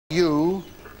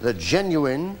the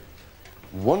genuine,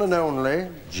 one and only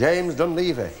James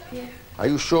Dunleavy. Yeah. Are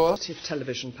you sure?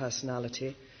 Television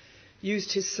personality,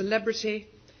 used his celebrity,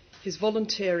 his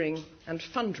volunteering and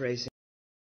fundraising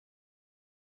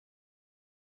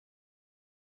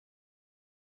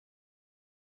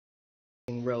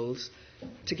roles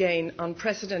to gain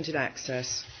unprecedented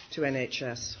access to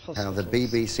NHS hospitals. How the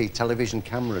BBC television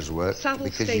cameras work, Saddle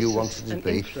because you wanted to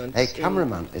be a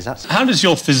cameraman. Is that... How does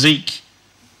your physique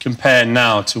compare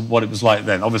now to what it was like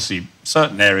then? Obviously,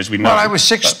 certain areas we know. Well, I was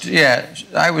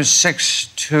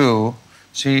 6'2".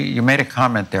 See, you made a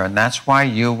comment there, and that's why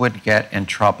you would get in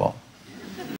trouble.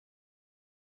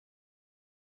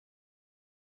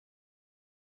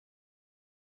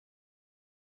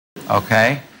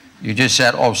 Okay? You just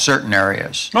said, oh, certain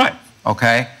areas. Right.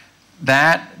 Okay?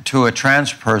 That, to a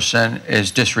trans person,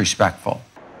 is disrespectful.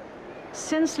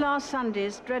 Since last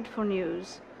Sunday's dreadful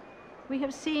news, we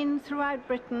have seen throughout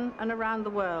Britain and around the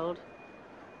world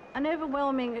an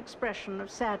overwhelming expression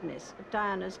of sadness at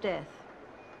Diana's death.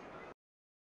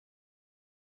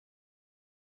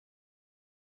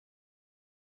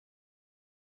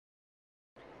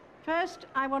 First,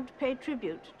 I want to pay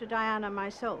tribute to Diana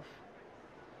myself.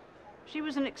 She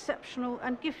was an exceptional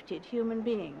and gifted human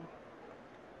being.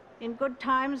 In good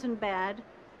times and bad,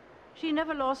 she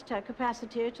never lost her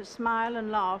capacity to smile and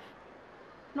laugh,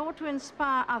 nor to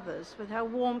inspire others with her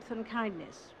warmth and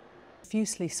kindness.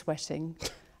 Profusely sweating,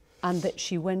 and that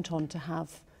she went on to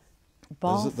have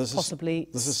bath, possibly...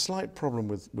 There's a slight problem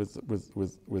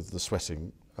with the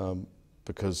sweating,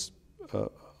 because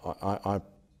I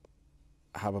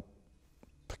have a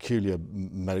peculiar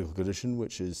medical condition,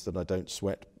 which is that I don't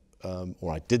sweat,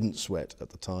 or I didn't sweat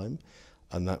at the time,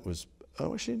 and that was...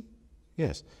 Oh, actually,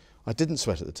 yes, I didn't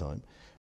sweat at the time.